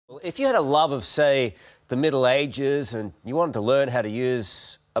If you had a love of, say, the Middle Ages and you wanted to learn how to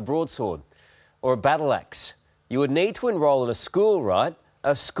use a broadsword or a battle axe, you would need to enrol in a school, right?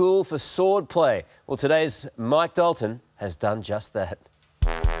 A school for swordplay. Well, today's Mike Dalton has done just that.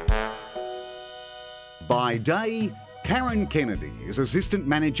 By day, Karen Kennedy is assistant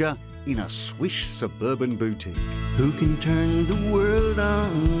manager in a swish suburban boutique. Who can turn the world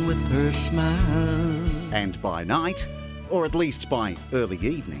on with her smile? And by night, or at least by early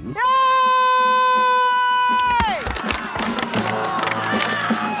evening,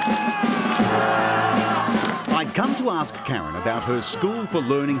 I'd come to ask Karen about her school for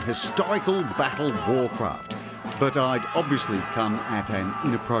learning historical battle warcraft, but I'd obviously come at an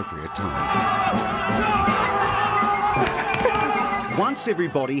inappropriate time. Once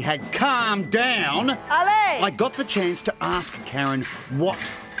everybody had calmed down, I got the chance to ask Karen what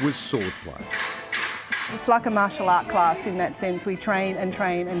was swordplay. It's like a martial art class in that sense. We train and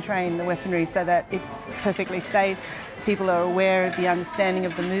train and train the weaponry so that it's perfectly safe. People are aware of the understanding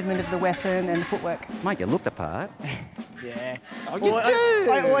of the movement of the weapon and the footwork. Mate, you look the part. Yeah. Oh, you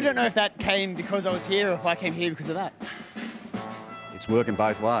do! I don't know if that came because I was here or if I came here because of that. It's working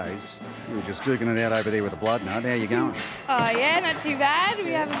both ways. You were just duking it out over there with the blood nut. How you going? Oh yeah, not too bad.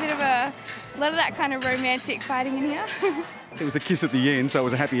 We have a bit of a lot of that kind of romantic fighting in here. There was a kiss at the end, so it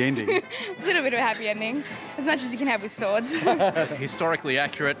was a happy ending. A little bit of a happy ending, as much as you can have with swords. Historically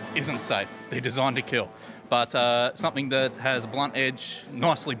accurate isn't safe. They're designed to kill. But something that has a blunt edge,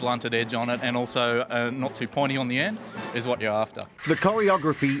 nicely blunted edge on it, and also not too pointy on the end is what you're after. The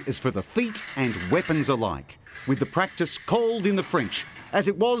choreography is for the feet and weapons alike, with the practice called in the French, as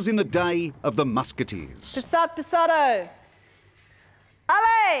it was in the day of the musketeers. Passat passado.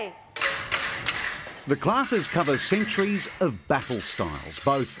 Allez! The classes cover centuries of battle styles,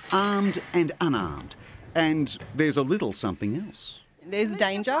 both armed and unarmed. And there's a little something else. There's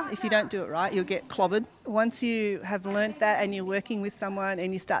danger. If you don't do it right, you'll get clobbered. Once you have learnt that and you're working with someone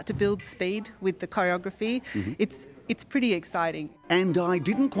and you start to build speed with the choreography, it's pretty exciting. And I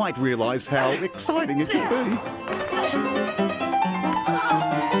didn't quite realise how exciting it could be.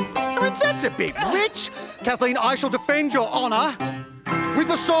 I mean, that's a bit rich. Kathleen, I shall defend your honour with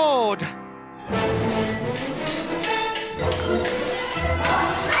the sword.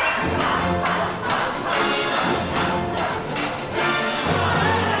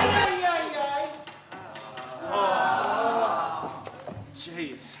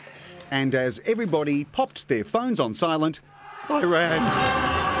 And as everybody popped their phones on silent, I ran.